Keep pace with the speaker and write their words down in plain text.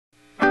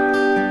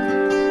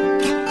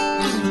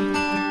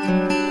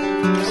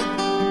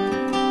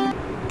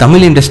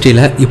தமிழ்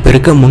இண்டஸ்ட்ரியில இப்ப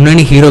இருக்க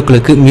முன்னணி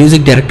ஹீரோக்களுக்கு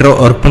மியூசிக் டைரக்டரா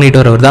ஒர்க் பண்ணிட்டு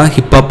வரவர் தான்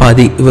ஹிப் ஹாப்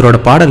ஆதி. இவரோட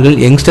பாடல்கள்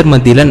யங்ஸ்டர்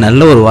மத்தியில நல்ல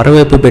ஒரு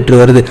வரவேற்பு பெற்று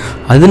வருது.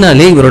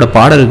 அதனாலே இவரோட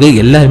பாடல்கள்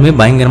எல்லாருமே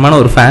பயங்கரமான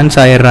ஒரு ஃபேன்ஸ்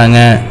ஆயிடுறாங்க.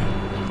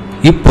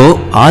 இப்போ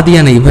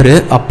ஆதியான இவர்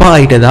அப்பா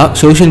ஆயிட்டதா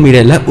சோஷியல்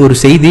மீடியால ஒரு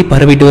செய்தி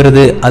பரவிட்டு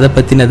வருது. அதை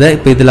பத்தினதை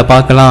இப்போ இதுல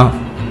பார்க்கலாம்.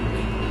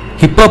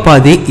 ஹிப் ஹாப்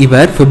ஆதி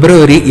இவர்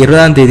பிப்ரவரி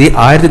 20ஆம் தேதி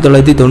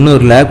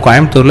 1990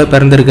 கோயம்புத்தூர்ல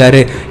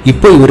பிறந்திருக்காரு.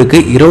 இப்போ இவருக்கு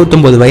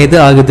 29 வயது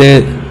ஆகுது.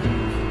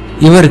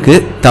 இவருக்கு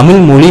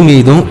தமிழ் மொழி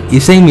மீதும்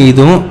இசை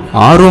மீதும்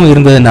ஆர்வம்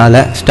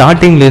இருந்ததுனால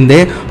ஸ்டார்டிங்லேருந்தே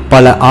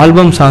பல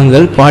ஆல்பம்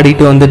சாங்கள்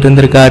பாடிட்டு வந்துட்டு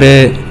இருந்திருக்காரு.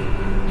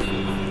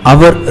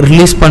 அவர்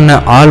ரிலீஸ் பண்ண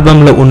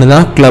ஆல்பம்ல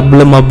ஒண்ணுதான்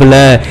கிளப்ல மப்ல.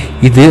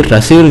 இது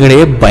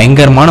ரசிகர்களிடையே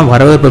பயங்கரமான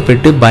வரவேற்பை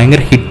பெற்று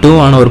பயங்கர ஹிட்டும்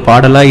ஆன ஒரு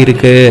பாடலா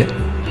இருக்கு.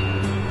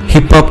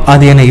 ஹிப்ஹாப்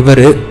ஆதியான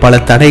இவர்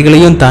பல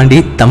தடைகளையும் தாண்டி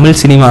தமிழ்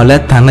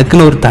சினிமாவில்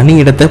தனக்குன்னு ஒரு தனி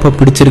இடத்தை இப்போ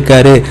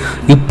பிடிச்சிருக்காரு.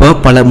 இப்போ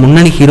பல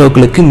முன்னணி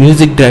ஹீரோக்களுக்கு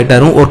மியூசிக்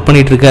டைரக்டரும் ஒர்க்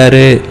பண்ணிட்டு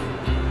இருக்காரு.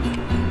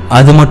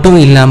 அது மட்டும்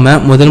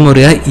இல்லாமல் முதல்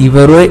முறையாக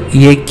இவரே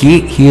இயக்கி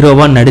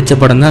ஹீரோவாக நடித்த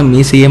படம் தான்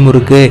மீசையே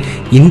முறுக்கு.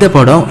 இந்த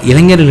படம்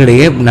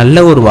இளைஞர்களிடையே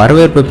நல்ல ஒரு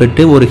வரவேற்பை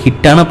பெற்று ஒரு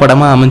ஹிட்டான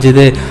படமாக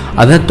அமைஞ்சுது.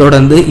 அதை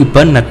தொடர்ந்து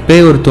இப்போ நட்பே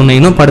ஒரு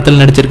துணைன்னு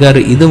படத்தில்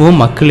நடிச்சிருக்காரு. இதுவும்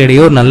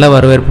மக்களிடையே ஒரு நல்ல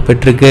வரவேற்பு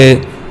பெற்றிருக்கு.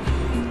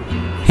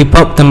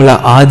 ஹிப்ஹாப் தமிழ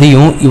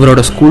ஆதியும்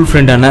இவரோட ஸ்கூல்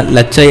ஃப்ரெண்டான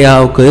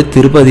லட்சையாவுக்கு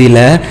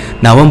திருப்பதியில்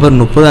நவம்பர்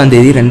 30ஆம்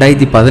தேதி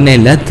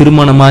 2017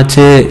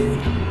 திருமணமாச்சு.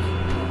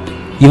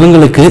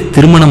 இவங்களுக்கு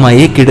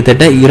திருமணமாகி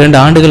கிட்டத்தட்ட 2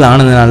 ஆண்டுகள்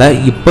ஆனதுனால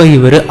இப்போ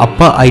இவர்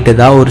அப்பா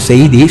ஆயிட்டதா ஒரு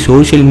செய்தி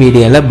சோஷியல்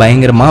மீடியாவில்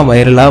பயங்கரமாக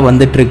வைரலாக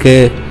வந்துட்டு இருக்கு.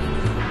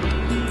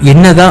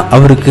 என்னதான்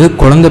அவருக்கு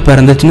குழந்தை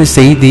பிறந்துச்சுன்னு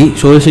செய்தி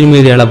சோஷியல்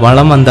மீடியாவில்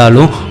வலம்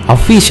வந்தாலும்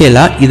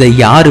அஃபிஷியலாக இதை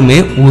யாருமே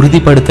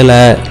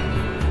உறுதிப்படுத்தலை.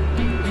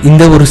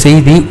 இந்த ஒரு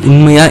செய்தி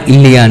உண்மையா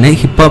இல்லையான்னு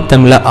ஹிப்ஹாப்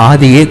தமிழ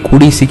ஆதியே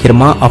கூடிய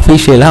சீக்கிரமாக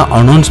அஃபிஷியலாக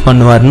அனௌன்ஸ்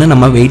பண்ணுவார்னு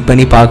நம்ம வெயிட்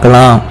பண்ணி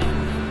பார்க்கலாம்.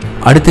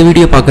 அடுத்த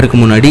வீடியோ பார்க்கறதுக்கு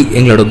முன்னாடி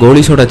எங்களோட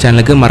கோலிஸோட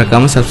சேனலுக்கு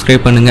மறக்காமல்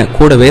சப்ஸ்கிரைப் பண்ணுங்கள்.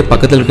 கூடவே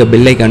பக்கத்தில் இருக்க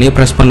பெல் ஐக்கானையும்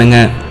ப்ரெஸ்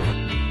பண்ணுங்கள்.